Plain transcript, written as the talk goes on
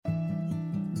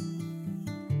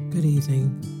Good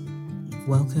evening.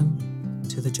 Welcome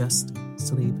to the Just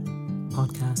Sleep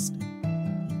podcast.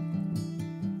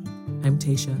 I'm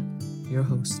Tasha, your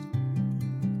host.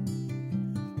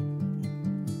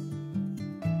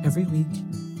 Every week,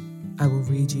 I will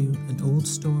read you an old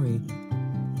story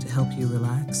to help you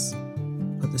relax,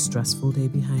 put the stressful day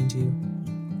behind you,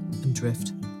 and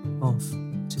drift off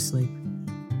to sleep.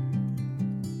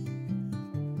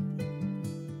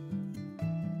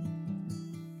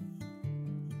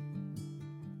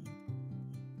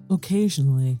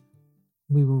 Occasionally,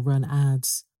 we will run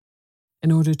ads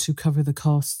in order to cover the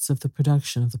costs of the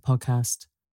production of the podcast.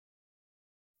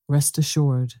 Rest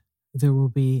assured, there will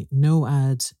be no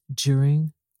ads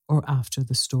during or after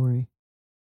the story.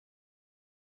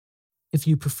 If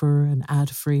you prefer an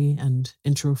ad-free and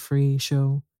intro-free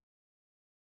show,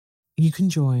 you can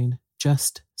join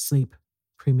Just Sleep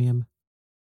Premium.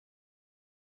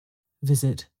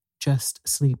 Visit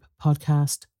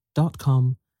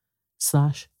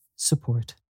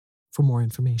justsleeppodcast.com/support for more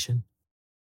information.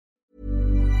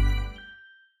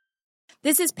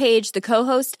 This is Paige, the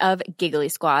co-host of Giggly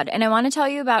Squad, and I want to tell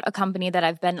you about a company that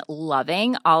I've been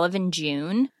loving, Olive &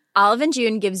 June. Olive &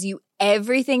 June gives you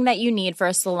everything that you need for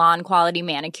a salon-quality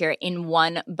manicure in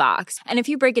one box. And if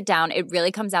you break it down, it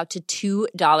really comes out to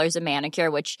 $2 a manicure,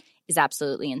 which is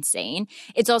absolutely insane.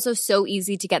 It's also so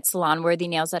easy to get salon-worthy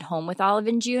nails at home with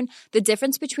Olive & June. The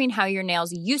difference between how your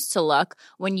nails used to look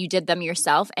when you did them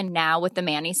yourself and now with the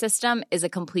Mani system is a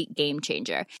complete game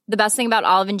changer. The best thing about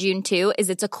Olive & June, too, is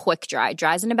it's a quick dry.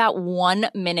 Dries in about 1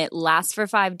 minute, lasts for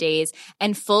 5 days,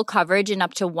 and full coverage in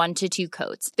up to 1 to 2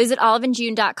 coats. Visit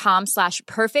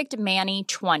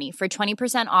oliveandjune.com/perfectmani20 for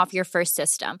 20% off your first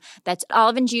system. That's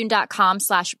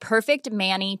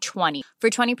oliveandjune.com/perfectmani20 for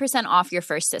 20% off your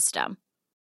first system.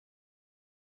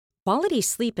 Quality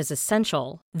sleep is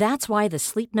essential. That's why the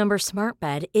Sleep Number Smart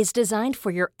Bed is designed for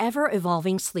your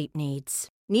ever-evolving sleep needs.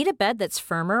 Need a bed that's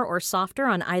firmer or softer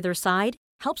on either side?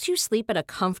 Helps you sleep at a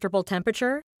comfortable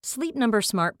temperature? Sleep Number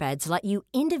Smart Beds let you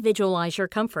individualize your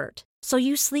comfort, so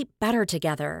you sleep better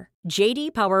together.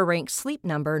 J.D. Power ranks Sleep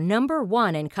Number number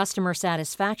 1 in customer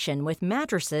satisfaction with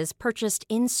mattresses purchased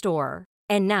in-store.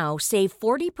 And now, save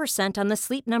 40% on the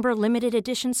Sleep Number Limited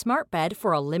Edition Smart Bed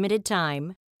for a limited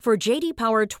time. For J.D.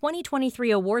 Power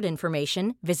 2023 award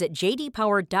information, visit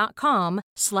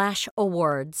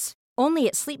jdpower.com/awards. Only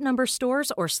at Sleep Number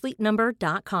stores or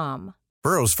sleepnumber.com.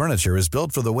 Burrow's furniture is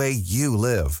built for the way you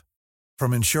live.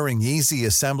 From ensuring easy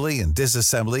assembly and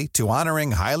disassembly to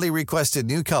honoring highly requested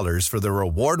new colors for their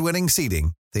award-winning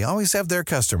seating, they always have their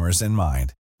customers in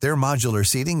mind. Their modular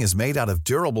seating is made out of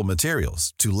durable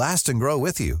materials to last and grow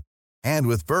with you. And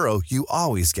with Burrow, you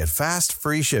always get fast,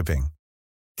 free shipping.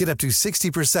 Get up to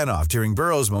 60% off during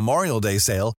Burrow's Memorial Day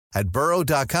sale at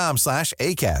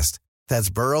burrow.com/ACAST. That's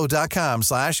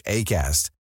burrow.com/ACAST.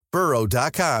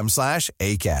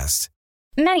 burrow.com/ACAST.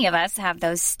 Many of us have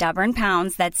those stubborn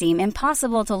pounds that seem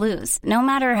impossible to lose, no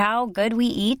matter how good we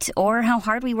eat or how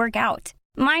hard we work out.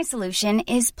 My solution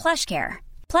is PlushCare.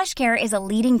 PlushCare is a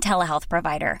leading telehealth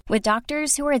provider with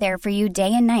doctors who are there for you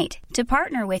day and night to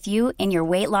partner with you in your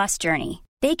weight loss journey.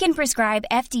 They can prescribe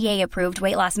FDA-approved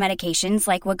weight loss medications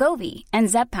like Wegovy and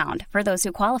Zepbound for those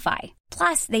who qualify.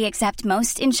 Plus, they accept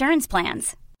most insurance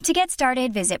plans. To get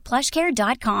started, visit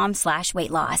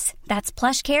plushcare.com/weightloss. That's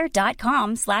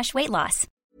plushcare.com/weightloss.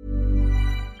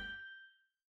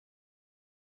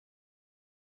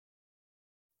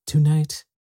 Tonight,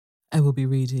 I will be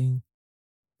reading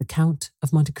The Count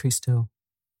of Monte Cristo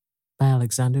by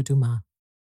Alexandre Dumas.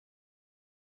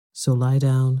 So lie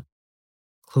down,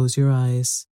 close your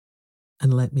eyes,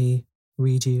 and let me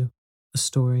read you a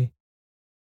story.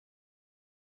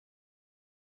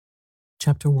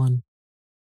 Chapter 1.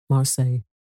 Marseille,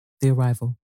 the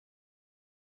arrival.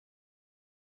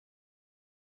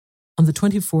 On the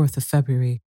 24th of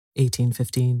February,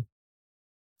 1815,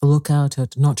 the lookout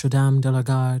at Notre-Dame de la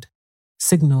Garde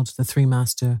signaled the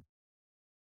three-master,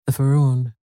 the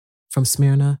Pharaon, from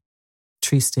Smyrna,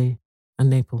 Trieste, and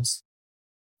Naples.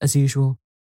 As usual,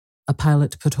 a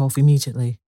pilot put off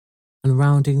immediately and,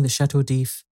 rounding the Chateau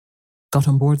d'If, got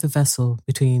on board the vessel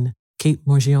between Cape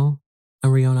Morgion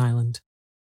and Rion Island.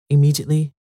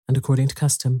 Immediately, and according to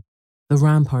custom, the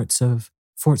ramparts of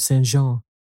Fort Saint-Jean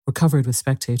were covered with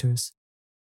spectators.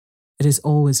 It is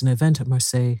always an event at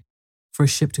Marseille for a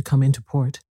ship to come into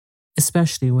port,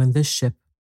 especially when this ship,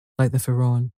 like the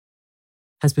Pharaon,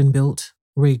 has been built,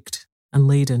 rigged, and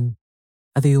laden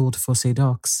at the old Fosse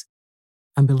docks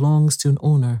and belongs to an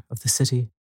owner of the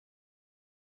city.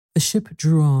 The ship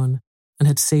drew on and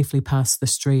had safely passed the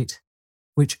strait,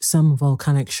 which some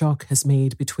volcanic shock has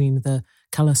made between the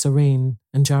Cala Serene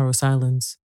and Jaros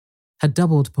Islands, had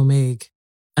doubled Pomègue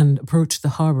and approached the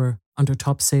harbour under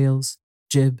topsails,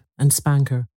 jib, and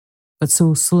spanker, but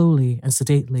so slowly and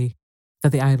sedately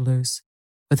that the idlers,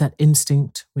 with that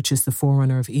instinct which is the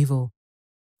forerunner of evil,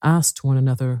 asked one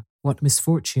another what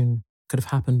misfortune could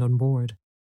have happened on board.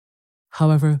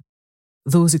 However,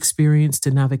 those experienced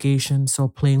in navigation saw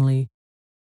plainly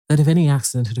that if any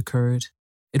accident had occurred,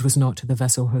 it was not to the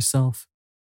vessel herself,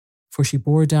 for she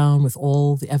bore down with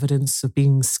all the evidence of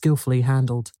being skillfully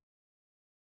handled.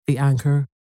 The anchor,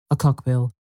 a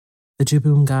cockbill, the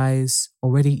jibboom guys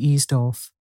already eased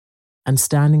off, and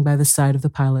standing by the side of the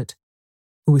pilot,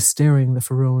 who was steering the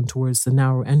Pharaon towards the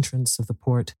narrow entrance of the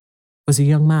port, was a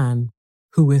young man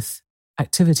who, with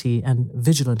activity and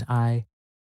vigilant eye,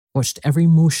 watched every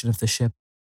motion of the ship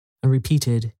and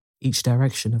repeated each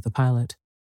direction of the pilot.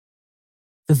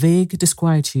 The vague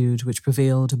disquietude which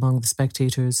prevailed among the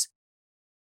spectators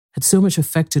had so much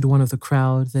affected one of the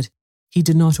crowd that he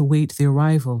did not await the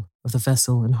arrival of the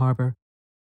vessel in harbour,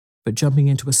 but jumping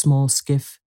into a small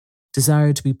skiff,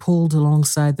 desired to be pulled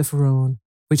alongside the Pharaon,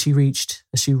 which he reached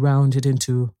as she rounded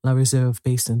into La Réserve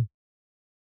Basin.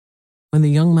 When the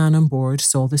young man on board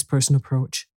saw this person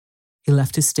approach, he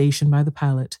left his station by the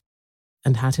pilot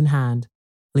and, hat in hand,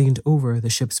 leaned over the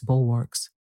ship's bulwarks.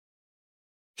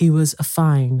 He was a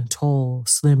fine, tall,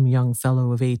 slim young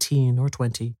fellow of 18 or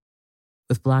 20,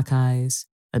 with black eyes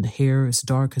and hair as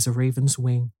dark as a raven's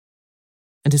wing,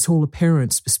 and his whole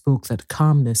appearance bespoke that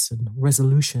calmness and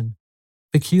resolution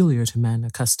peculiar to men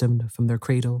accustomed from their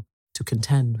cradle to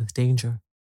contend with danger.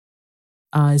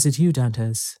 "Ah, is it you,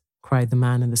 Dantès?" cried the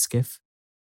man in the skiff.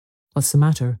 "What's the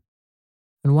matter?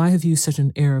 And why have you such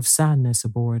an air of sadness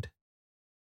aboard?"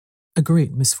 "A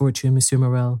great misfortune, Monsieur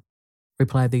Morrel,"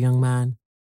 replied the young man.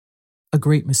 "A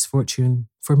great misfortune,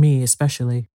 for me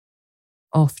especially.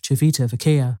 Off Civita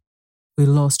Vecchia, we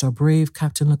lost our brave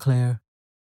Captain Leclerc."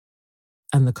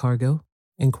 "And the cargo?"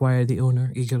 inquired the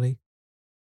owner eagerly.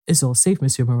 "Is all safe,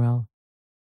 Monsieur Morrel,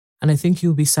 and I think you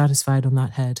will be satisfied on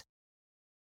that head.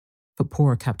 But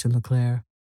poor Captain Leclerc."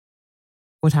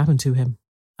 "What happened to him?"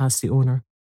 asked the owner,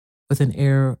 with an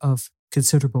air of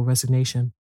considerable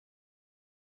resignation.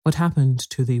 "What happened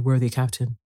to the worthy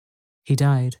captain? He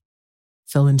died.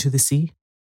 Fell into the sea?"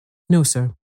 "No,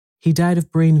 sir. He died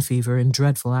of brain fever in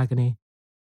dreadful agony."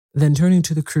 Then turning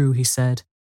to the crew, he said,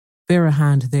 "Bear a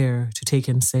hand there to take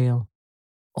in sail."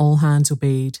 All hands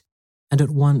obeyed, and at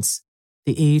once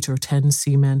the 8 or 10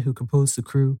 seamen who composed the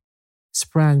crew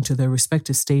sprang to their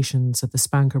respective stations at the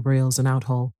spanker brails and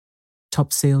outhaul,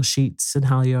 topsail sheets and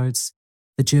halyards,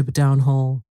 the jib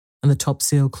downhaul, and the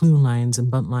topsail clew lines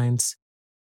and buntlines.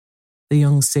 The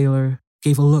young sailor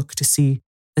gave a look to see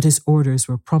that his orders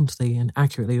were promptly and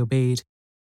accurately obeyed,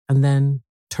 and then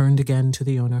turned again to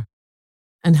the owner.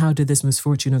 "And how did this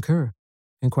misfortune occur?"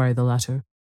 inquired the latter,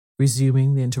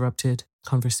 resuming the interrupted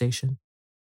conversation.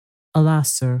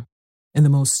 "Alas, sir, in the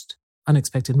most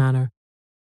unexpected manner.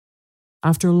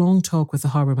 After a long talk with the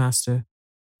harbour master,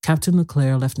 Captain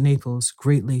Leclerc left Naples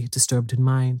greatly disturbed in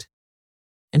mind.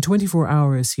 In 24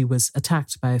 hours he was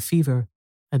attacked by a fever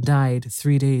and died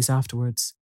 3 days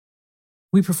afterwards.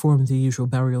 We performed the usual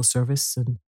burial service,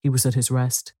 and he was at his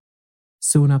rest,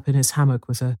 sewn up in his hammock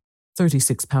with a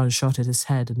 36-pound shot at his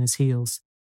head and his heels,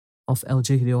 off El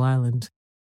Giglio Island.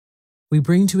 We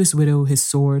bring to his widow his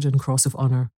sword and cross of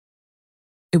honour.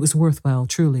 It was worthwhile,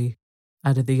 truly,"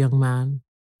 added the young man,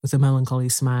 with a melancholy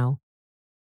smile,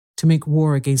 "to make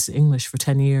war against the English for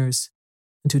 10 years,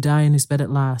 and to die in his bed at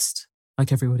last,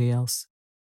 like everybody else."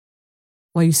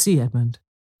 "Why, you see, Edmund,"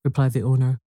 replied the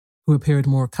owner, who appeared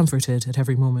more comforted at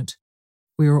every moment,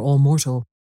 "we are all mortal,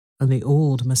 and the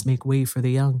old must make way for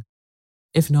the young.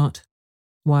 If not,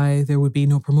 why, there would be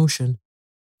no promotion.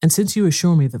 And since you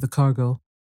assure me that the cargo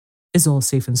is all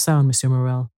safe and sound, Monsieur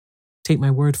Morrel, take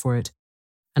my word for it,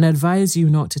 and I advise you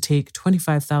not to take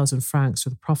 25,000 francs for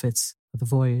the profits of the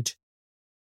voyage."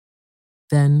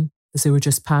 Then, as they were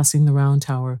just passing the round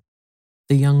tower,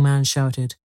 the young man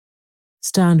shouted,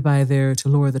 "Stand by there to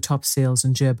lower the topsails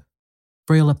and jib.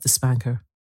 Brail up the spanker."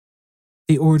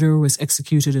 The order was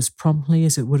executed as promptly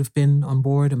as it would have been on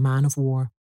board a man of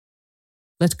war.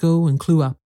 "Let go and clew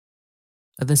up."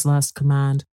 At this last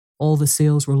command, all the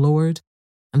sails were lowered,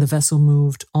 and the vessel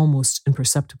moved almost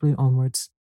imperceptibly onwards.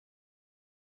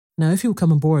 "Now, if you will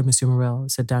come aboard, Monsieur Morrel,"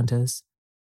 said Dantès,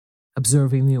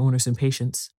 observing the owner's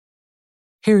impatience.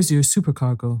 "Here's your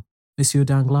supercargo, Monsieur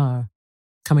Danglars,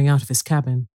 coming out of his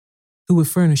cabin, who will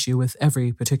furnish you with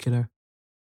every particular.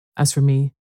 As for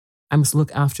me, I must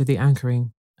look after the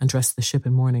anchoring and dress the ship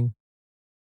in mourning."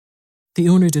 The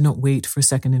owner did not wait for a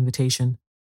second invitation.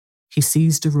 He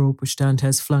seized a rope which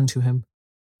Dantès flung to him,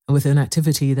 and with an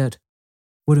activity that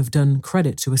would have done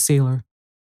credit to a sailor,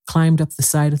 climbed up the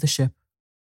side of the ship,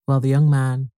 while the young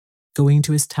man, going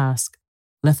to his task,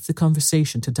 left the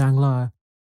conversation to Danglars,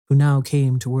 who now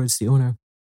came towards the owner.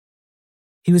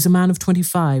 He was a man of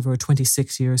 25 or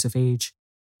 26 years of age,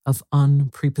 of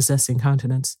unprepossessing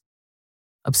countenance,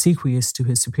 obsequious to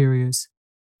his superiors,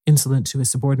 insolent to his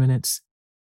subordinates,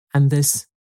 and this,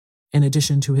 in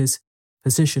addition to his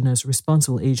position as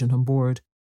responsible agent on board,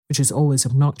 which is always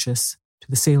obnoxious to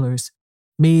the sailors,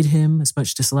 made him as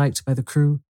much disliked by the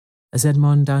crew as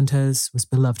Edmond Dantès was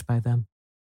beloved by them.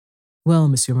 "Well,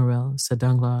 Monsieur Morrel," said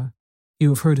Danglars, "you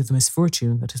have heard of the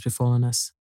misfortune that has befallen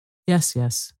us." "Yes,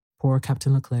 yes, poor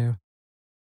Captain Leclerc.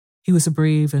 He was a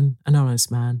brave and an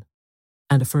honest man,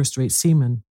 and a first-rate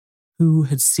seaman, who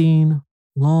had seen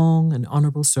long and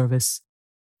honourable service,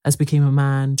 as became a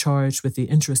man charged with the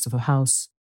interest of a house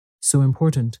so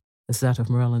important as that of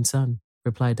Morrel and Son,"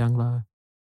 replied Danglars.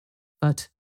 "But,"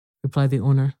 replied the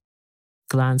owner,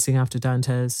 glancing after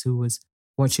Dantès, who was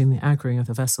watching the anchoring of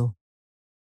the vessel,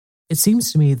 "it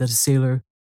seems to me that a sailor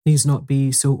needs not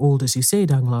be so old as you say,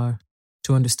 Danglars,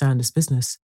 to understand his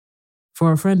business, for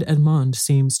our friend Edmond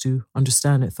seems to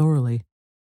understand it thoroughly,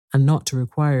 and not to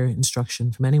require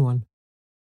instruction from anyone."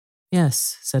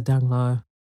 "Yes," said Danglars,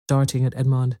 darting at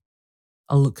Edmond,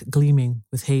 a look gleaming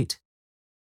with hate.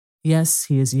 "Yes,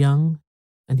 he is young,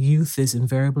 and youth is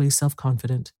invariably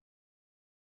self-confident.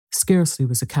 Scarcely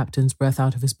was the captain's breath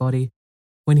out of his body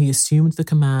when he assumed the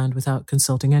command without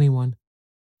consulting anyone,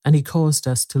 and he caused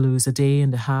us to lose a day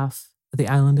and a half at the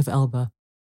island of Elba,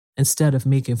 instead of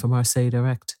making for Marseille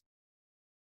direct."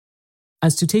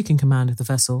 "As to taking command of the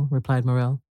vessel," replied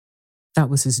Morrel, "that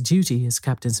was his duty as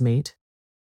captain's mate.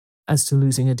 As to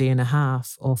losing a day and a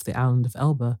half off the island of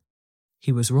Elba,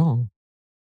 he was wrong,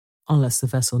 unless the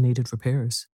vessel needed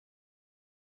repairs.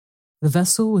 The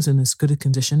vessel was in as good a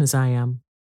condition as I am,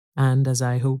 and as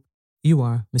I hope you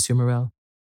are, Monsieur Morrel.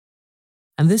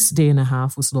 And this day and a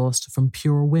half was lost from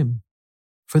pure whim,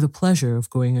 for the pleasure of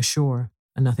going ashore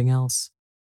and nothing else."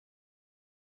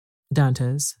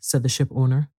 "Dantès," said the ship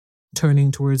owner,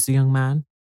 turning towards the young man,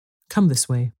 "come this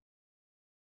way."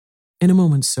 "In a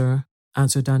moment, sir,"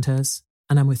 answered Dantès,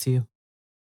 "and I'm with you."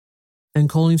 Then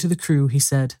calling to the crew, he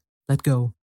said, "Let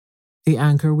go." The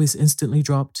anchor was instantly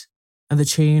dropped, and the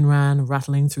chain ran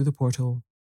rattling through the porthole.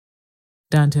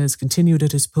 Dantès continued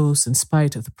at his post in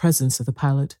spite of the presence of the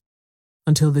pilot,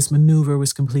 until this manoeuvre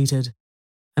was completed,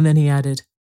 and then he added,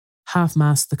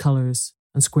 "Half-mast the colours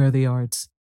and square the yards."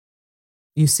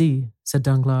 "You see," said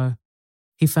Danglars,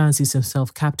 "he fancies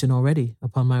himself captain already,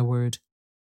 upon my word."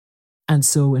 "And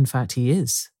so, in fact, he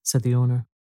is," said the owner.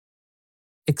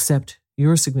 "Except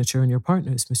your signature and your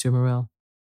partner's, Monsieur Morrel."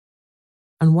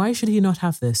 "And why should he not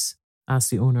have this?" asked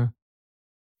the owner.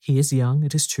 "He is young,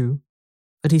 it is true,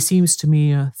 but he seems to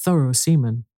me a thorough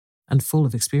seaman and full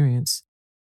of experience."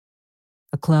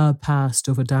 A cloud passed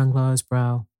over Danglars'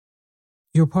 brow.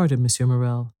 "Your pardon, Monsieur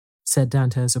Morrel," said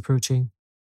Dantès, approaching.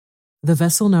 "The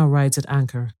vessel now rides at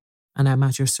anchor, and I am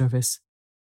at your service.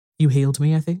 You hailed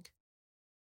me, I think?"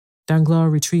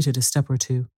 Danglars retreated a step or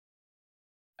two.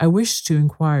 "I wished to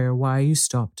inquire why you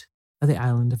stopped at the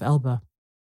island of Elba."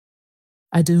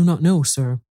 "I do not know,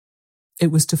 sir.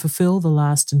 It was to fulfill the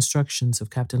last instructions of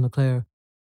Captain Leclerc,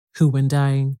 who, when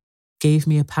dying, gave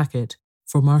me a packet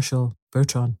for Marshal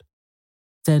Bertrand."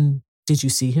 "Then, did you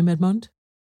see him, Edmond?"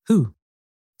 "Who?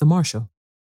 The Marshal?"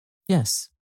 "Yes."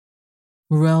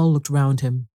 Morrel looked round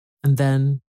him, and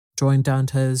then, drawing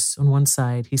Dantès on one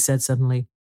side, he said suddenly,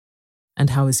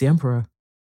 "And how is the Emperor?"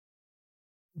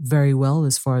 "Very well,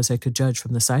 as far as I could judge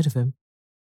from the sight of him."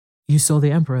 "You saw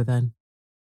the Emperor, then?"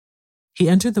 "He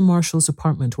entered the Marshal's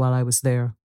apartment while I was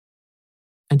there."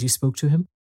 "And you spoke to him?"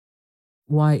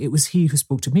 "Why, it was he who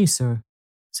spoke to me, sir,"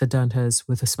 said Dantès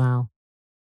with a smile.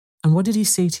 "And what did he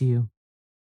say to you?"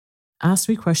 "Asked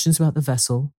me questions about the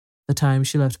vessel, the time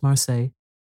she left Marseille,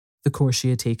 the course she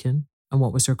had taken, and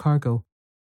what was her cargo.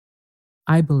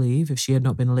 I believe if she had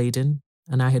not been laden,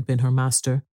 and I had been her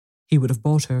master, he would have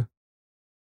bought her.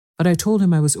 But I told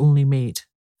him I was only mate,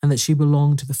 and that she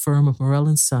belonged to the firm of Morrel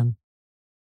and Son.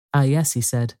 'Ah, yes,' he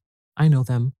said, 'I know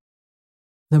them.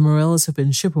 The Morrels have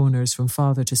been ship owners from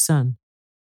father to son,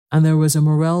 and there was a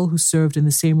Morrel who served in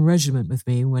the same regiment with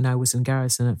me when I was in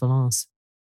garrison at Valence.'"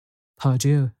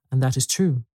 "Pardieu, and that is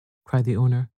true," cried the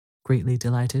owner, greatly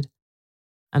delighted.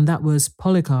 "And that was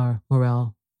Policar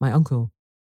Morrel, my uncle,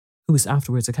 who was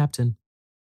afterwards a captain.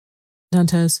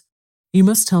 Dantès, you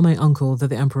must tell my uncle that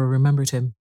the Emperor remembered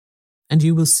him, and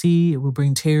you will see it will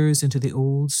bring tears into the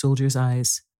old soldier's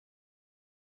eyes.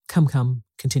 Come, come,"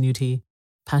 continued he,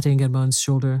 patting Edmond's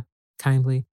shoulder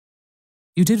kindly.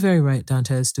 You did very right,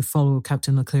 Dantes, to follow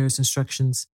Captain Leclerc's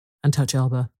instructions and touch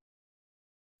Elba.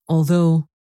 Although,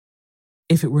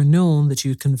 if it were known that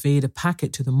you had conveyed a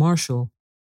packet to the Marshal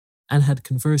and had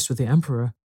conversed with the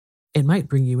Emperor, it might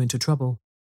bring you into trouble.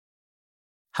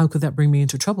 How could that bring me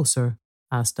into trouble, sir?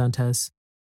 Asked Dantes.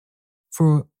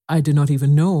 For I did not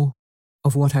even know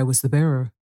of what I was the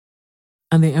bearer,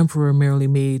 and the Emperor merely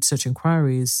made such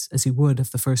inquiries as he would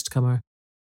of the first comer.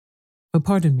 But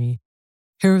pardon me,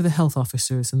 here are the health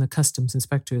officers and the customs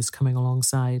inspectors coming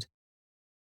alongside.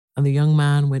 And the young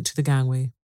man went to the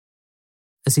gangway.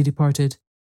 As he departed,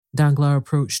 Danglars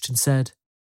approached and said,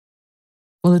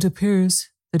 Well, it appears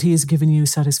that he has given you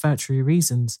satisfactory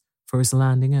reasons for his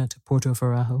landing at Porto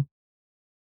Ferrajo.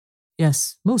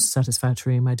 Yes, most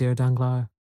satisfactory, my dear Danglars.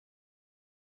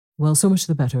 Well, so much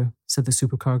the better, said the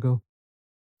supercargo,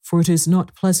 for it is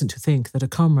not pleasant to think that a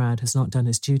comrade has not done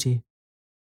his duty.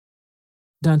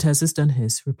 Dantes has done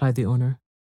his, replied the owner,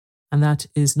 and that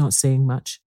is not saying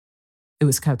much. It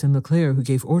was Captain Leclerc who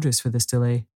gave orders for this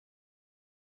delay.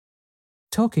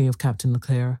 Talking of Captain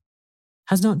Leclerc,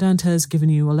 has not Dantes given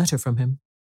you a letter from him?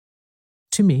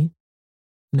 To me?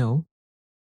 No.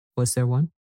 Was there one?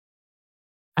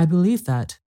 I believe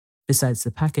that, besides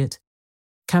the packet,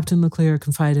 Captain Leclerc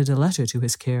confided a letter to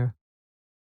his care.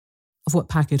 Of what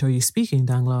packet are you speaking,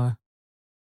 Danglars?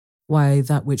 Why,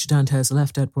 that which Dantes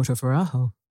left at Porto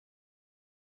Ferrajo.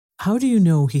 How do you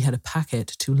know he had a packet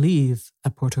to leave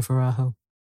at Porto Ferrajo?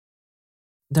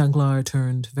 Danglars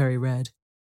turned very red.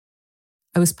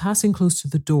 I was passing close to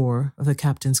the door of the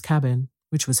captain's cabin,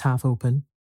 which was half open,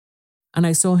 and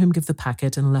I saw him give the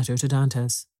packet and letter to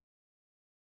Dantes.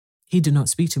 He did not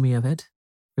speak to me of it,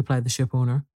 replied the ship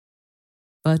owner,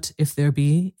 but if there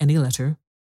be any letter,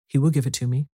 he will give it to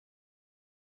me.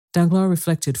 Danglars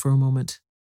reflected for a moment.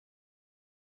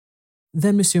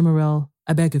 Then, Monsieur Morrel,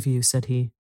 I beg of you, said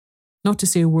he, not to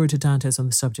say a word to Dantes on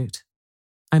the subject.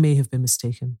 I may have been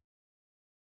mistaken.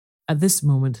 At this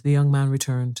moment, the young man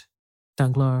returned.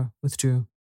 Danglars withdrew.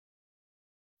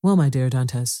 Well, my dear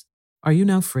Dantes, are you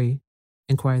now free?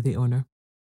 Inquired the owner.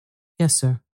 Yes,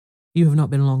 sir. You have not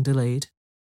been long delayed.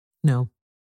 No.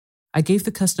 I gave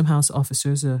the custom house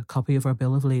officers a copy of our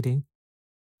bill of lading,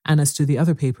 and as to the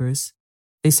other papers,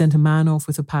 they sent a man off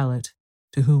with a pallet,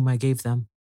 to whom I gave them.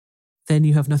 Then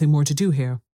you have nothing more to do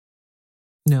here?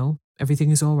 No, everything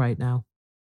is all right now.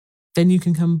 Then you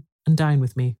can come and dine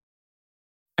with me.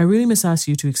 I really must ask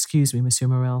you to excuse me, Monsieur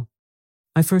Morrel.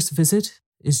 My first visit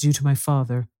is due to my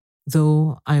father,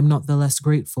 though I am not the less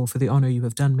grateful for the honour you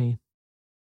have done me.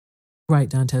 Right,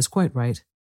 Dantes, quite right.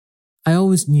 I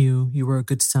always knew you were a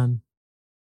good son.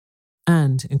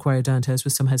 And, inquired Dantes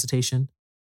with some hesitation,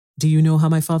 do you know how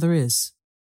my father is?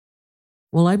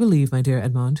 Well, I believe, my dear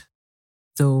Edmond,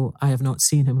 though I have not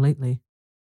seen him lately.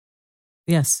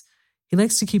 Yes, he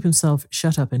likes to keep himself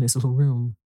shut up in his little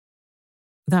room.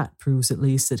 That proves at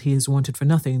least that he is wanted for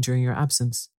nothing during your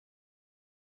absence.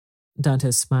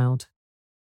 Dantes smiled.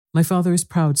 My father is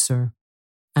proud, sir,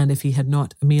 and if he had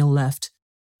not a meal left,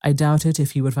 I doubt it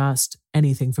if he would have asked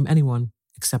anything from anyone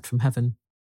except from heaven.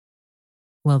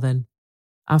 Well then,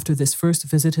 after this first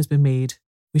visit has been made,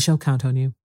 we shall count on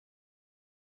you.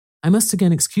 I must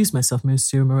again excuse myself,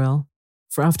 Monsieur Morrel,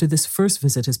 for after this first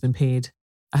visit has been paid,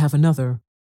 I have another,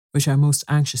 which I am most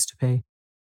anxious to pay.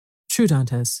 True,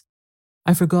 Dantes,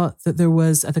 I forgot that there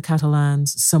was at the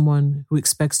Catalans someone who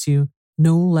expects you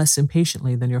no less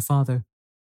impatiently than your father.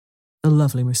 The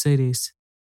lovely Mercedes.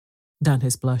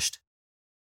 Dantes blushed.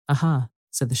 Aha,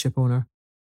 said the ship owner.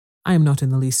 I am not in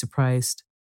the least surprised,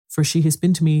 for she has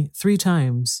been to me 3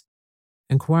 times,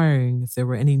 inquiring if there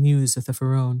were any news of the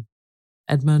Pharaon.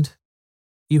 Edmond,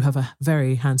 you have a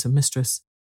very handsome mistress.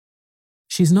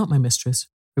 She is not my mistress,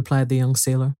 replied the young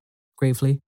sailor,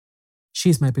 gravely. She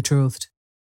is my betrothed.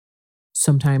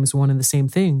 Sometimes one and the same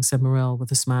thing, said Morrel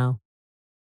with a smile.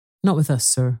 Not with us,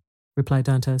 sir, replied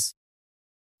Dantes.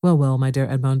 Well, well, my dear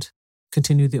Edmond,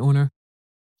 continued the owner,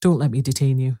 don't let me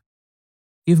detain you.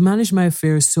 You've managed my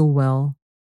affairs so well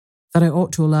that I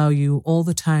ought to allow you all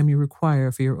the time you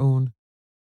require for your own.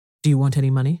 Do you want any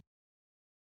money?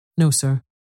 No, sir.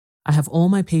 I have all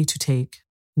my pay to take,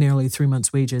 nearly 3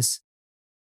 months' wages.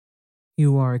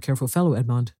 You are a careful fellow,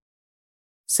 Edmond.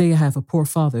 Say I have a poor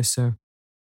father, sir.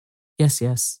 Yes,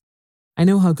 yes. I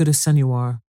know how good a son you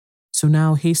are, so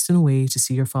now hasten away to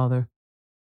see your father.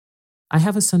 I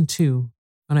have a son too,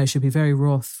 and I should be very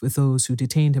wroth with those who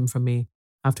detained him from me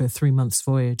after a 3 months'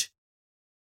 voyage.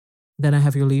 Then I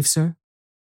have your leave, sir?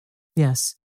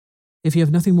 Yes, if you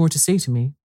have nothing more to say to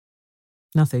me.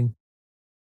 Nothing.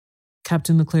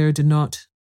 Captain Leclerc did not,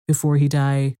 before he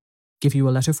died, give you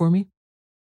a letter for me?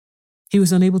 He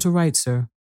was unable to write, sir.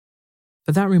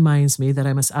 But that reminds me that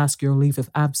I must ask your leave of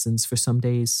absence for some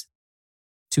days.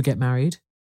 To get married?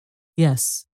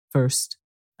 Yes, first,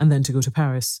 and then to go to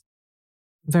Paris.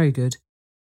 Very good.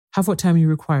 Have what time you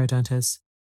require, Dantes.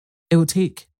 It will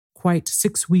take quite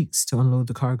 6 weeks to unload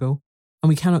the cargo, and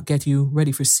we cannot get you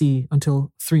ready for sea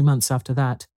until 3 months after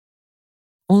that.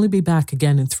 Only be back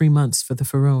again in 3 months for the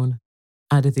Pharaon,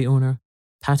 added the owner,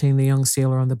 patting the young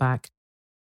sailor on the back.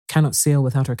 Cannot sail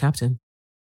without our captain.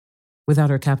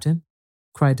 Without our captain?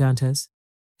 Cried Dantes,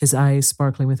 his eyes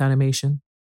sparkling with animation.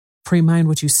 Pray mind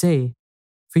what you say,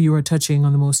 for you are touching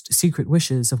on the most secret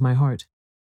wishes of my heart.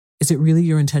 Is it really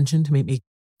your intention to make me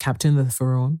captain of the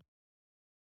Pharaon?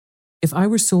 If I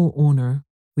were sole owner,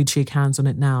 we'd shake hands on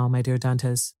it now, my dear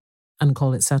Dantes, and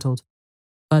call it settled.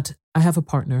 But I have a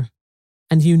partner,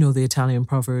 and you know the Italian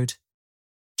proverb,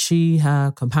 chi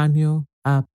ha compagno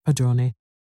ha padrone.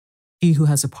 He who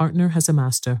has a partner has a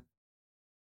master.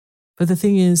 But the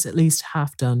thing is at least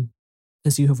half done,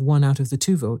 as you have 1 out of the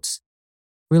 2 votes.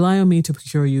 Rely on me to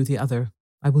procure you the other.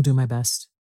 I will do my best.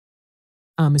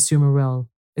 Ah, Monsieur Morel,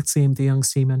 exclaimed the young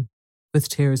seaman, with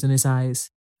tears in his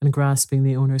eyes and grasping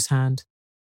the owner's hand.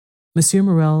 Monsieur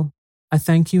Morel, I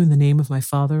thank you in the name of my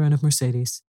father and of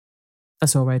Mercedes.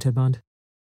 That's all right, Edmond.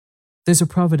 There's a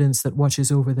providence that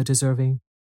watches over the deserving.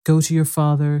 Go to your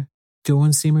father, go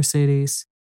and see Mercedes,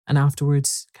 and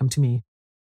afterwards come to me.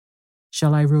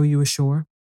 Shall I row you ashore?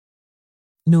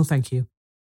 No, thank you.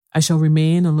 I shall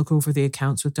remain and look over the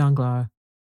accounts with Danglars.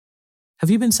 Have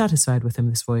you been satisfied with him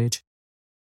this voyage?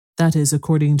 That is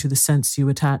according to the sense you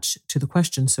attach to the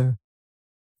question, sir.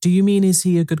 Do you mean is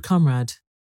he a good comrade?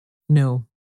 No,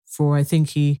 for I think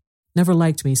he never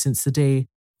liked me since the day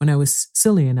when I was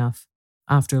silly enough,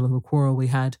 after a little quarrel we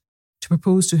had, to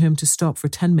propose to him to stop for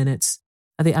 10 minutes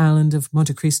at the island of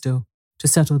Monte Cristo to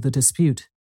settle the dispute,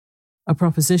 a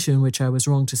proposition which I was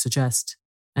wrong to suggest,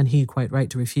 and he quite right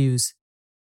to refuse.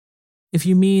 If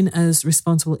you mean as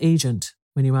responsible agent,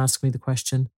 when you ask me the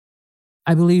question,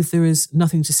 I believe there is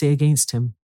nothing to say against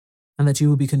him, and that you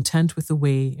will be content with the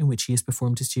way in which he has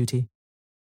performed his duty.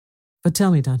 But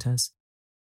tell me, Dantes,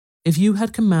 if you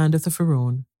had command of the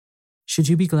Pharaon, should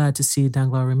you be glad to see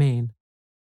Danglars remain?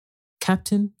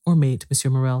 Captain or mate,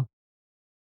 Monsieur Morel,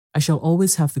 I shall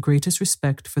always have the greatest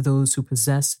respect for those who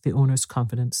possess the owner's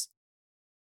confidence.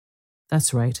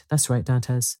 That's right,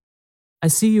 Dantes. I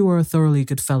see you are a thoroughly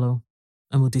good fellow,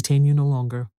 and will detain you no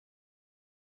longer.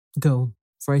 Go,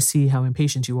 for I see how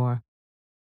impatient you are.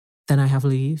 Then I have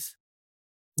leave?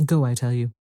 Go, I tell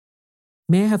you.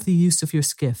 May I have the use of your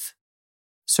skiff?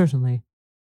 Certainly.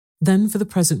 Then for the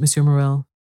present, Monsieur Morel,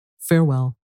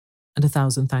 farewell, and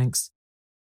 1,000 thanks.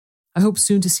 I hope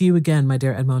soon to see you again, my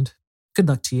dear Edmond. Good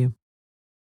luck to you.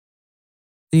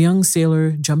 The young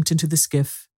sailor jumped into the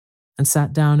skiff and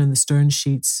sat down in the stern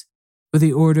sheets with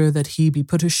the order that he be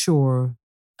put ashore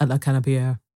at La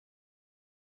Canebière.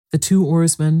 The 2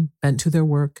 oarsmen bent to their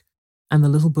work, and the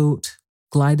little boat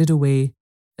glided away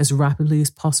as rapidly as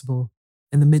possible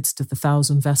in the midst of the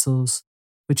 1,000 vessels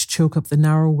which choke up the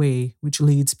narrow way which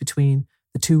leads between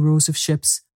the 2 rows of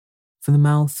ships from the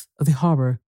mouth of the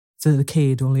harbour to the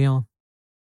Quai d'Orléans.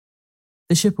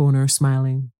 The ship-owner,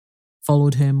 smiling,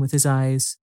 followed him with his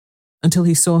eyes until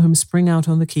he saw him spring out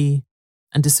on the quay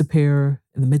and disappear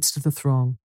in the midst of the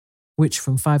throng, which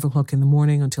from 5 o'clock in the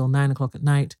morning until 9 o'clock at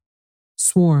night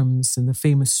swarms in the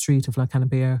famous street of La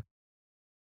Canebière,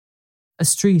 a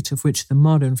street of which the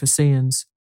modern Phocéens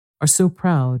are so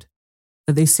proud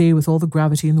that they say with all the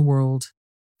gravity in the world,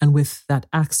 and with that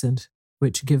accent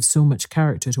which gives so much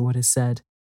character to what is said,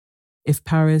 if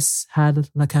Paris had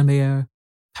La Canebière,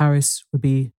 Paris would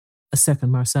be a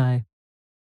second Marseille.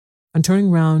 And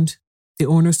turning round, the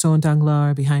owner saw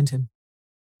Danglars behind him,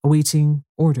 awaiting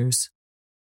orders,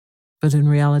 but in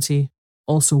reality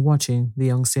also watching the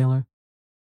young sailor.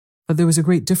 But there was a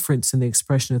great difference in the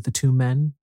expression of the 2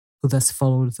 men who thus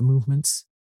followed the movements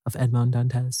of Edmond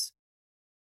Dantes.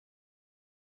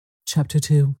 Chapter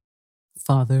 2.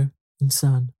 Father and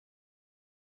Son.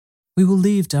 We will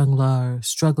leave Danglars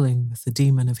struggling with the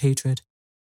demon of hatred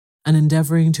and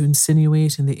endeavouring to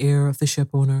insinuate in the ear of the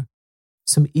ship-owner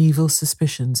some evil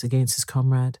suspicions against his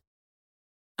comrade,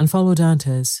 and follow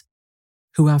Dantes,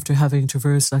 who, after having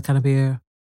traversed La Canebière,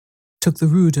 took the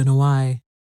Rue de Noailles,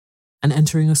 and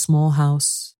entering a small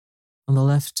house on the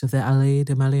left of the Allée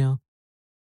des Malions,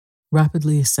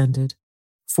 rapidly ascended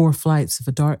 4 flights of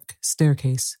a dark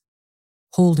staircase,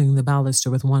 holding the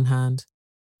baluster with one hand,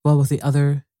 while with the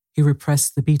other he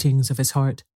repressed the beatings of his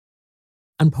heart,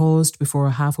 and paused before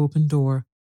a half-open door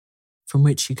from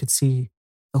which he could see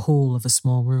the whole of a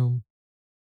small room.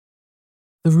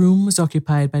 The room was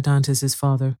occupied by Dantes's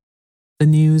father. The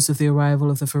news of the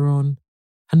arrival of the Pharaon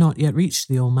had not yet reached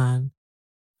the old man,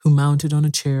 who, mounted on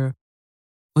a chair,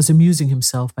 was amusing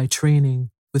himself by training,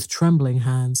 with trembling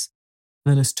hands,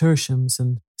 the nasturtiums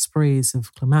and sprays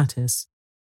of clematis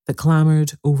that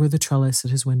clambered over the trellis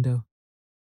at his window.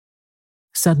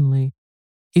 Suddenly,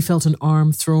 he felt an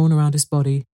arm thrown around his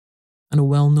body, and a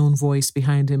well-known voice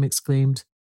behind him exclaimed,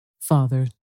 "Father,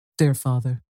 dear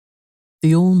father."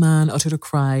 The old man uttered a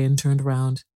cry and turned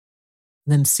round.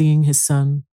 Then, seeing his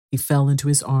son, he fell into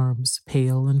his arms,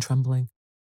 pale and trembling.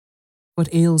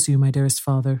 "What ails you, my dearest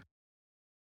father?"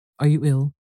 "Are you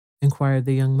ill?" inquired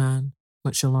the young man,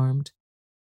 much alarmed.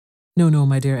 "No, no,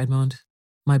 my dear Edmond,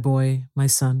 my boy, my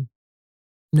son.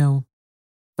 No,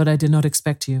 but I did not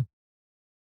expect you.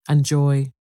 And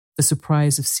joy, the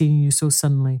surprise of seeing you so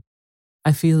suddenly,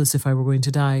 I feel as if I were going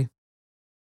to die."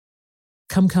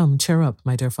 "Come, come, cheer up,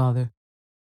 my dear father.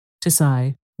 'Tis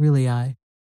I, really I.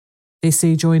 They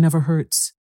say joy never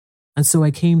hurts, and so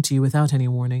I came to you without any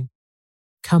warning.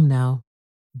 Come now,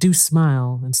 do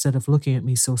smile instead of looking at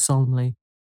me so solemnly.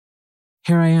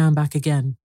 Here I am back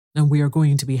again, and we are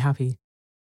going to be happy."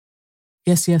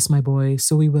 "Yes, yes, my boy,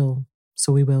 so we will,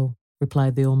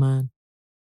 replied the old man.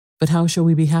 "But how shall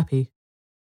we be happy?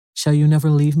 Shall you never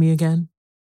leave me again?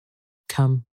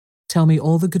 Come, tell me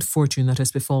all the good fortune that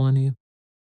has befallen you."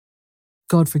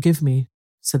 "God forgive me,"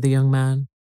 said the young man,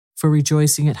 "for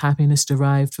rejoicing at happiness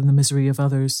derived from the misery of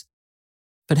others.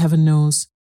 But heaven knows,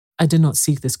 I did not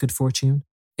seek this good fortune.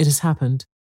 It has happened,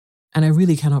 and I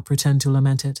really cannot pretend to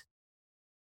lament it.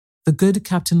 The good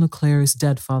Captain Leclerc is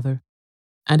dead, father,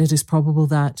 and it is probable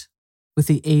that, with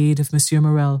the aid of Monsieur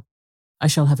Morel, I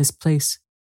shall have his place.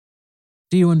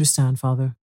 Do you understand,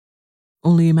 father?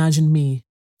 Only imagine me,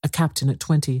 a captain at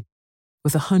 20,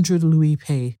 with 100 louis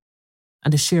pay,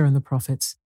 and a share in the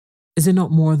profits. Is it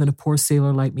not more than a poor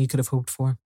sailor like me could have hoped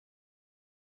for?"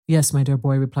 "Yes, my dear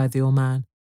boy," replied the old man.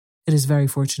 "It is very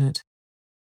fortunate.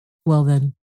 Well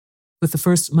then, with the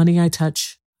first money I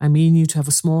touch, I mean you to have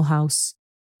a small house,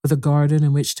 with a garden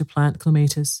in which to plant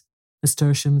clematis,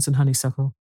 nasturtiums, and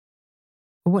honeysuckle.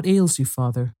 But what ails you,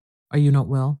 father? Are you not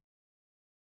well?"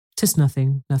 "'Tis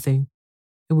nothing, nothing.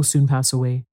 It will soon pass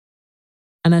away."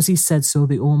 And as he said so,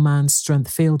 the old man's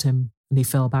strength failed him, and he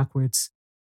fell backwards.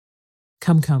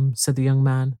 "Come, come," said the young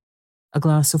man. "A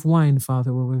glass of wine,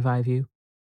 father, will revive you.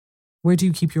 Where do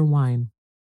you keep your wine?"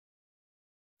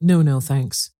 "No, no,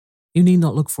 thanks. You need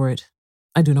not look for it.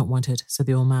 I do not want it," said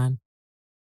the old man.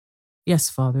 "Yes,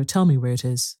 father, tell me where it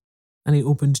is." And he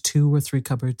opened 2 or 3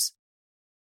 cupboards.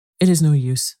 "It is no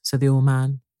use," said the old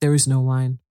man. "There is no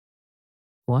wine."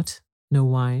 "What? No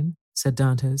wine?" said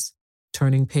Dantès,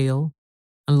 turning pale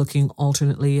and looking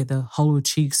alternately at the hollow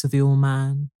cheeks of the old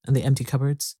man and the empty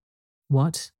cupboards.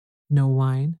 "What? No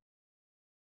wine?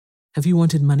 Have you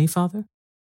wanted money, father?"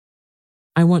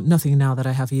 "I want nothing now that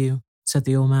I have you," said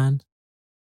the old man.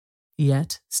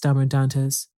 "Yet," stammered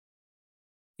Dantès,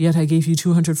 "yet I gave you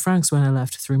 200 francs when I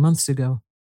left 3 months ago."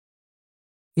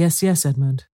 "Yes, yes,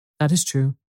 Edmond, that is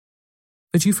true.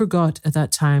 But you forgot at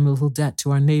that time a little debt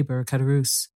to our neighbor,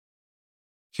 Caderousse.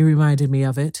 He reminded me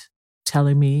of it,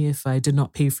 telling me if I did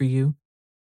not pay for you,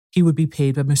 he would be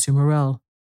paid by Monsieur Morel.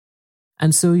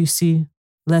 And so, you see,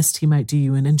 lest he might do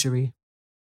you an injury.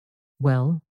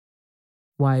 Well,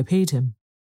 why I paid him."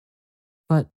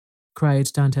 "But," cried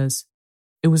Dantès,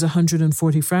 "it was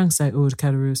 140 francs I owed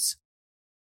Caderousse."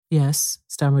 "Yes,"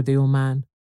 stammered the old man.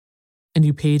 "And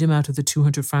you paid him out of the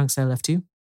 200 francs I left you?"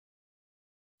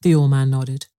 The old man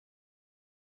nodded.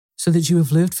 "So that you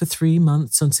have lived for 3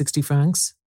 months on 60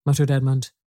 francs, muttered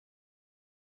Edmond.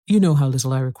 "You know how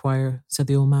little I require," said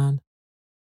the old man.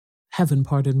 "Heaven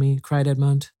pardon me," cried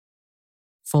Edmond,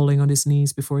 falling on his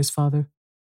knees before his father.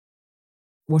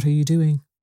 "What are you doing?"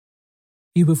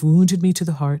 "You have wounded me to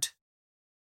the heart."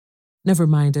 "Never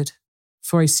mind it,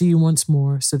 for I see you once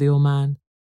more," said the old man.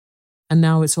 "And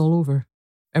now it's all over.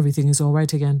 Everything is all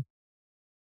right again."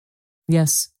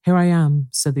 "Yes, here I am,"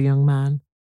 said the young man,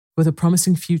 "with a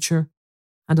promising future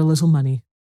and a little money.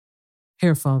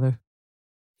 Here, father,"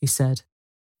 he said,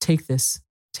 "take this,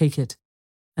 take it,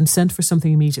 and send for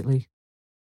something immediately."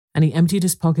 And he emptied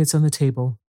his pockets on the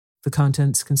table, the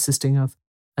contents consisting of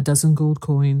a dozen gold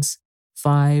coins,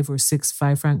 5 or 6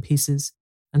 5-franc pieces,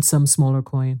 and some smaller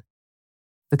coin.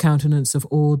 The countenance of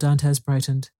old Dantès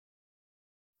brightened.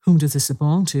 "Whom does this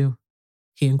belong to?"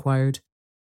 he inquired.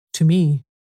 "To me.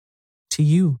 To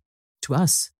you. To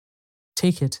us.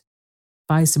 Take it.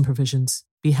 Buy some provisions.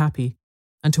 Be happy.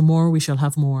 And tomorrow we shall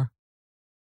have more."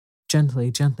 "Gently,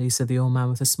 gently," said the old man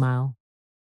with a smile.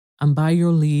 "And by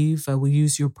your leave, I will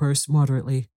use your purse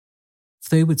moderately. For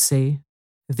they would say,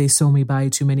 if they saw me buy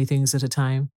too many things at a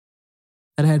time,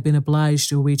 that I had been obliged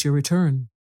to await your return,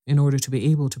 in order to be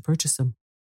able to purchase them.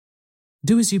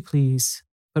 Do as you please,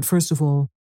 but first of all,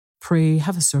 pray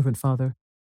have a servant, father.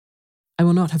 I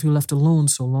will not have you left alone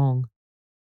so long.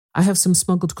 I have some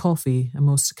smuggled coffee and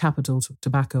most capital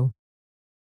tobacco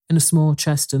in a small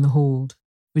chest in the hold,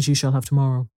 which you shall have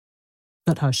tomorrow.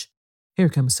 But hush, here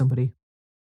comes somebody.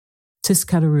 'Tis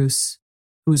Caderousse,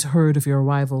 who has heard of your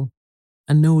arrival,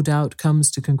 and no doubt comes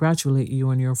to congratulate you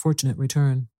on your fortunate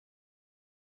return.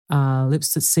 Ah,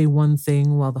 lips that say one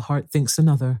thing while the heart thinks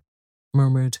another,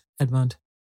 murmured Edmond.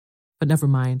 But never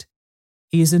mind.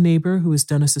 He is a neighbour who has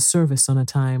done us a service on a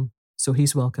time, so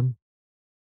he's welcome.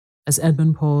 As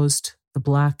Edmond paused, the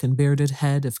black and bearded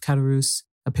head of Caderousse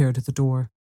appeared at the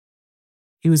door.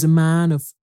 He was a man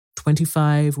of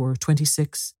 25 or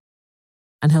 26,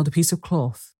 and held a piece of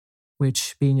cloth,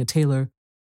 which, being a tailor,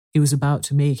 he was about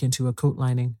to make into a coat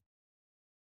lining.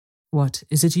 What,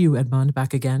 is it you, Edmond,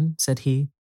 back again? Said he,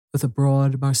 with a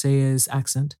broad Marseillaise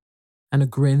accent, and a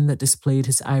grin that displayed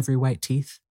his ivory white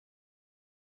teeth.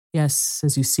 Yes,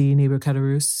 as you see, neighbour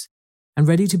Caderousse, and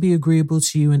ready to be agreeable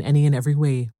to you in any and every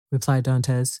way, replied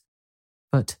Dantès,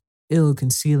 but ill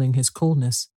concealing his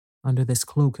coldness under this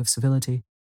cloak of civility.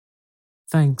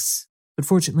 Thanks, but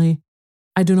fortunately,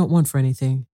 I do not want for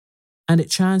anything, and it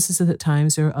chances that at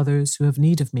times there are others who have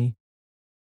need of me.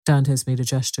 Dantès made a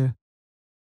gesture.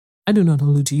 I do not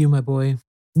allude to you, my boy.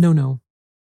 No.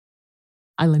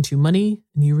 I lent you money,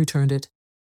 and you returned it.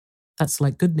 That's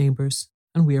like good neighbours,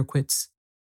 and we are quits.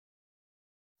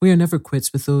 We are never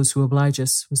quits with those who oblige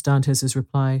us, was Dantès'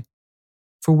 reply.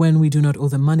 For when we do not owe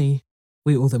them money,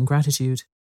 we owe them gratitude.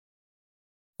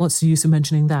 What's the use of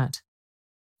mentioning that?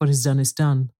 What is done is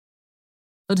done.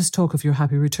 Let us talk of your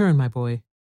happy return, my boy.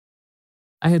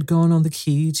 I had gone on the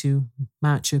quay to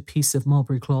match a piece of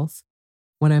mulberry cloth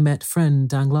when I met friend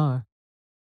Danglars.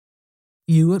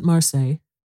 You at Marseille?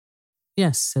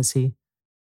 Yes, says he.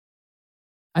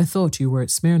 I thought you were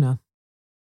at Smyrna.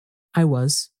 I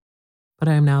was, but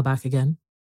I am now back again.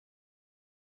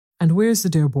 And where's the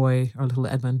dear boy, our little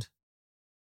Edmond?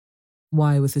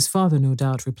 Why, with his father, no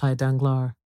doubt, replied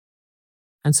Danglars.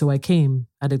 And so I came,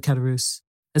 added Caderousse,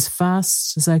 as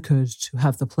fast as I could to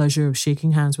have the pleasure of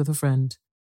shaking hands with a friend.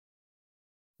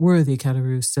 Worthy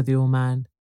Caderousse, said the old man,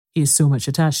 he is so much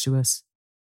attached to us.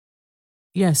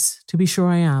 Yes, to be sure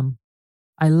I am.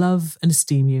 I love and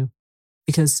esteem you,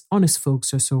 because honest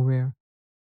folks are so rare.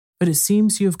 But it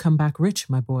seems you have come back rich,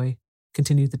 my boy,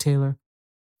 continued the tailor,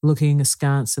 looking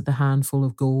askance at the handful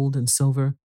of gold and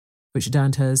silver which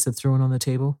Dantès had thrown on the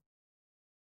table.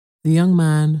 The young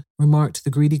man remarked the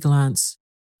greedy glance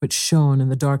which shone in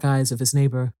the dark eyes of his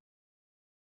neighbour.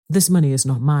 This money is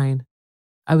not mine.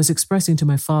 I was expressing to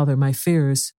my father my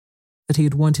fears that he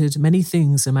had wanted many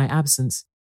things in my absence,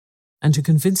 and to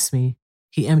convince me,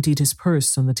 he emptied his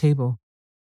purse on the table.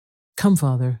 Come,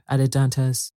 father, added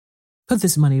Dantès, put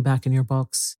this money back in your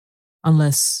box,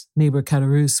 unless neighbour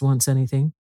Caderousse wants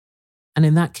anything, and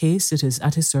in that case it is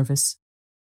at his service.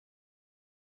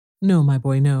 No, my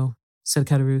boy, no, said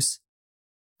Caderousse.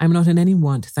 I am not in any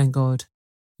want, thank God.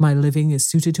 My living is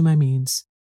suited to my means.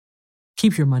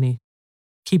 Keep your money.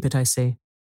 Keep it, I say.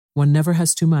 One never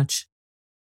has too much.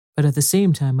 But at the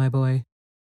same time, my boy,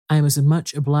 I am as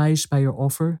much obliged by your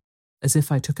offer as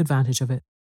if I took advantage of it.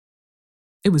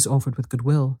 It was offered with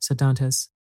goodwill, said Dantès.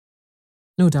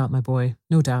 No doubt, my boy,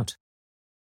 no doubt.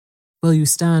 Well, you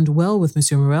stand well with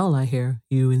Monsieur Morrel, I hear,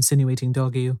 you insinuating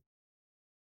dog you.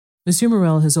 Monsieur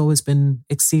Morrel has always been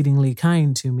exceedingly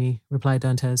kind to me, replied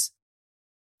Dantès.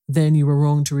 Then you were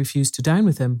wrong to refuse to dine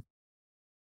with him.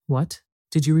 What?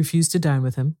 Did you refuse to dine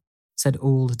with him? Said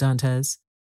old Dantès.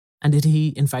 And did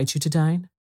he invite you to dine?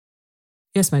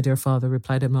 Yes, my dear father,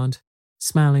 replied Edmond,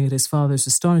 smiling at his father's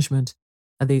astonishment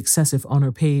at the excessive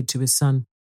honour paid to his son.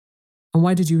 And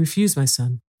why did you refuse, my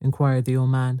son? Inquired the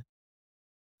old man.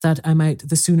 That I might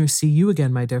the sooner see you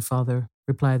again, my dear father,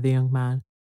 replied the young man.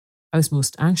 I was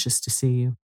most anxious to see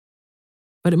you.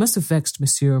 But it must have vexed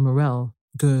Monsieur Morrel,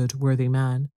 good, worthy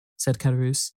man, said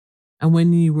Caderousse, and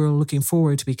when you were looking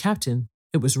forward to be captain,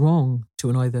 it was wrong to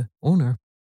annoy the owner.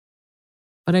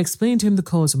 But I explained to him the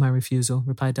cause of my refusal,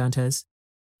 replied Dantès,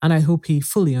 and I hope he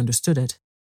fully understood it.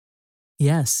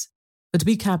 Yes, but to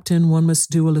be captain one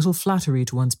must do a little flattery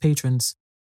to one's patrons.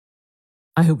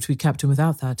 I hope to be captain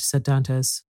without that, said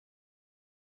Dantès.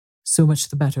 So much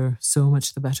the better, so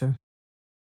much the better.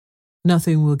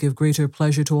 Nothing will give greater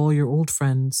pleasure to all your old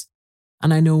friends,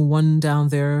 and I know one down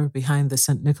there behind the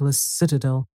St. Nicholas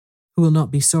citadel who will not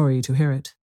be sorry to hear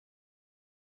it.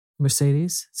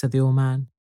 Mercédès, said the old man.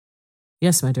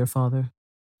 Yes, my dear father,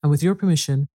 and with your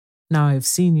permission, now I have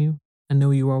seen you, and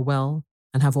know you are well,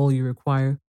 and have all you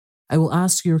require, I will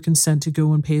ask your consent to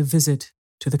go and pay a visit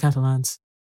to the Catalans.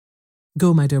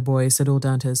 Go, my dear boy, said old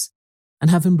Dantes, and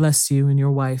heaven bless you and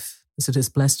your wife, as it has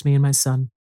blessed me and my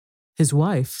son. His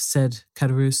wife, said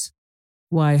Caderousse.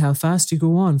 Why, how fast you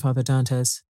go on, Father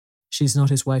Dantes. She's not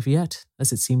his wife yet,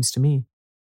 as it seems to me.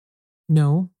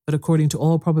 No, but according to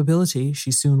all probability,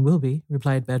 she soon will be,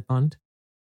 replied Bedmont.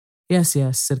 Yes,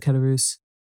 said Caderousse,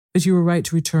 but you were right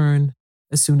to return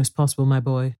as soon as possible, my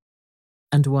boy.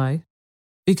 And why?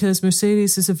 Because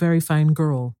Mercedes is a very fine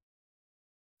girl.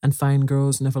 And fine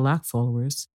girls never lack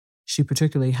followers. She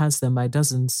particularly has them by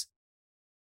dozens.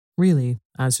 Really,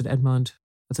 answered Edmond,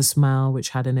 with a smile which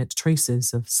had in it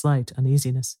traces of slight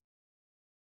uneasiness.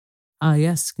 Ah,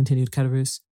 yes, continued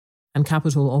Caderousse, and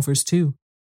capital offers too.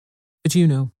 But you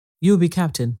know, you will be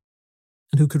captain,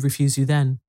 and who could refuse you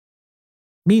then?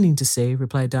 Meaning to say,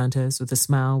 replied Dantes, with a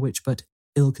smile which but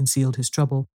ill concealed his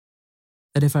trouble,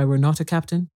 that if I were not a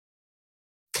captain?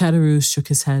 Caderousse shook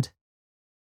his head.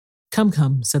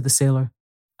 Come, said the sailor,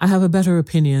 I have a better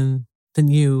opinion than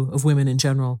you of women in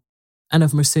general, and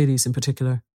of Mercedes in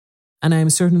particular, and I am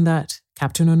certain that,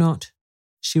 captain or not,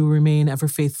 she will remain ever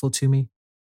faithful to me.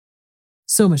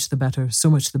 So much the better,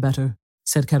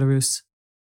 said Caderousse.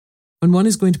 When one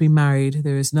is going to be married,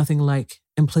 there is nothing like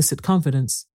implicit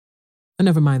confidence. But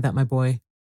never mind that, my boy.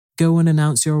 Go and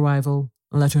announce your arrival,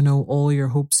 and let her know all your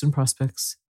hopes and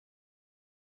prospects.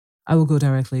 I will go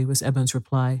directly, was Edmond's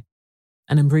reply,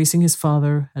 and embracing his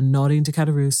father and nodding to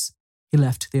Caderousse, he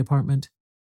left the apartment.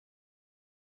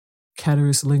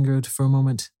 Caderousse lingered for a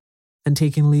moment, then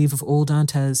taking leave of old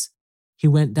Dantes, he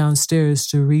went downstairs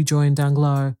to rejoin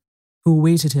Danglars, who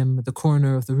awaited him at the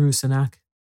corner of the Rue Senac.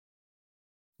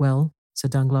 Well,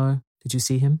 said Danglars, did you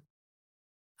see him?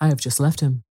 I have just left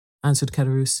him, answered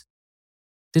Caderousse.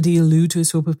 Did he allude to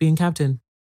his hope of being captain?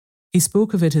 He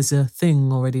spoke of it as a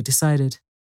thing already decided.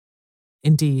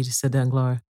 Indeed, said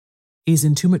Danglars. He is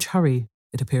in too much hurry,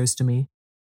 it appears to me.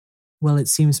 Well, it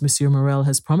seems Monsieur Morrel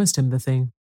has promised him the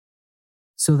thing.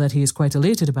 So that he is quite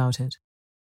elated about it.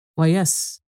 Why,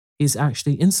 yes, he is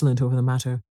actually insolent over the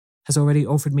matter, has already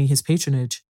offered me his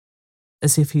patronage,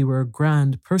 as if he were a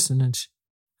grand personage,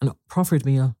 and proffered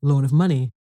me a loan of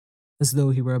money, as though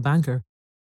he were a banker.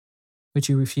 Which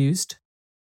you refused?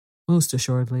 Most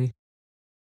assuredly.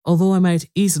 Although I might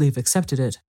easily have accepted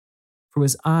it, for it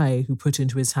was I who put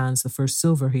into his hands the first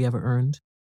silver he ever earned.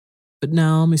 But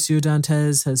now Monsieur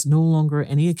Dantes has no longer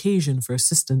any occasion for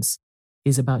assistance. He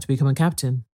is about to become a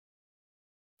captain.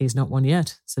 He is not one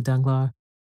yet, said Danglars.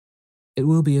 It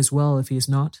will be as well if he is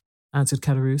not, answered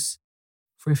Caderousse,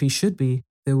 for if he should be,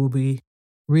 there will be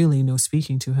really no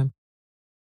speaking to him.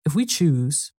 If we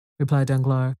choose, replied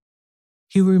Danglars,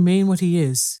 he will remain what he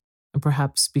is, and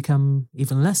perhaps become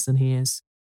even less than he is.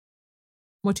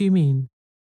 What do you mean?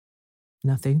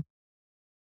 Nothing.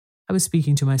 I was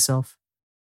speaking to myself.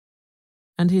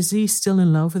 And is he still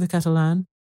in love with the Catalan?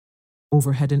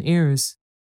 Over head and ears.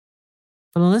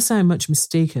 But unless I am much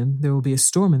mistaken, there will be a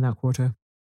storm in that quarter.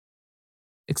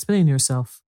 Explain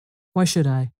yourself. Why should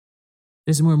I?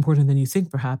 It is more important than you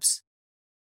think, perhaps.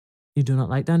 You do not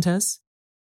like Dantes?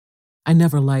 I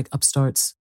never like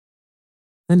upstarts.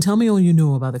 Then tell me all you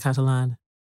know about the Catalan.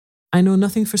 I know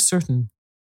nothing for certain.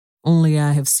 Only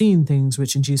I have seen things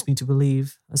which induce me to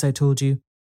believe, as I told you,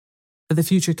 that the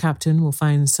future captain will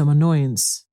find some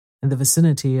annoyance in the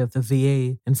vicinity of the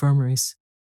VA infirmaries.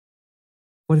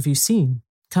 What have you seen?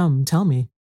 Come, tell me.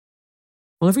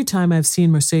 Well, every time I have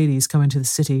seen Mercedes come into the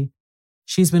city,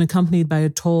 she has been accompanied by a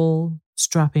tall,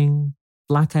 strapping,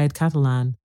 black-eyed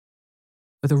Catalan,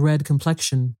 with a red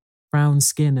complexion, brown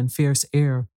skin, and fierce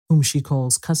air, whom she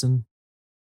calls cousin.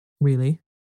 Really?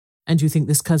 And you think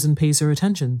this cousin pays her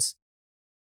attentions?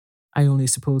 I only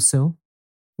suppose so.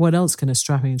 What else can a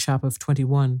strapping chap of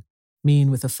 21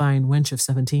 mean with a fine wench of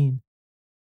 17?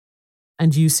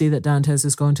 And you say that Dantes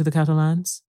has gone to the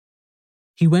Catalans?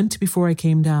 He went before I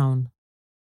came down.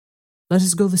 Let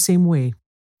us go the same way.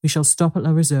 We shall stop at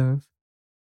La Reserve,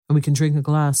 and we can drink a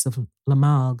glass of La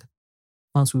Malgue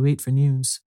whilst we wait for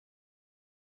news.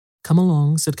 Come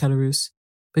along, said Caderousse,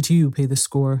 but you pay the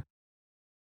score.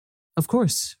 Of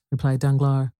course, replied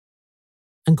Danglars,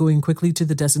 and going quickly to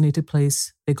the designated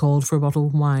place, they called for a bottle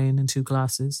of wine and 2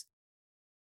 glasses.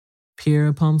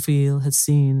 Pierre Pamphile had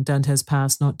seen Dantes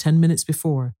pass not 10 minutes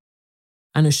before,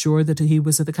 and assured that he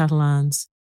was at the Catalans,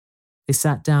 they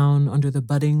sat down under the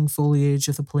budding foliage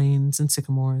of the planes and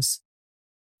sycamores,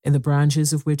 in the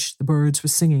branches of which the birds were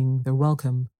singing their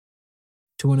welcome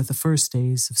to one of the first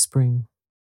days of spring.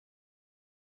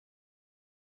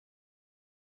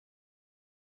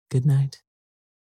 Good night.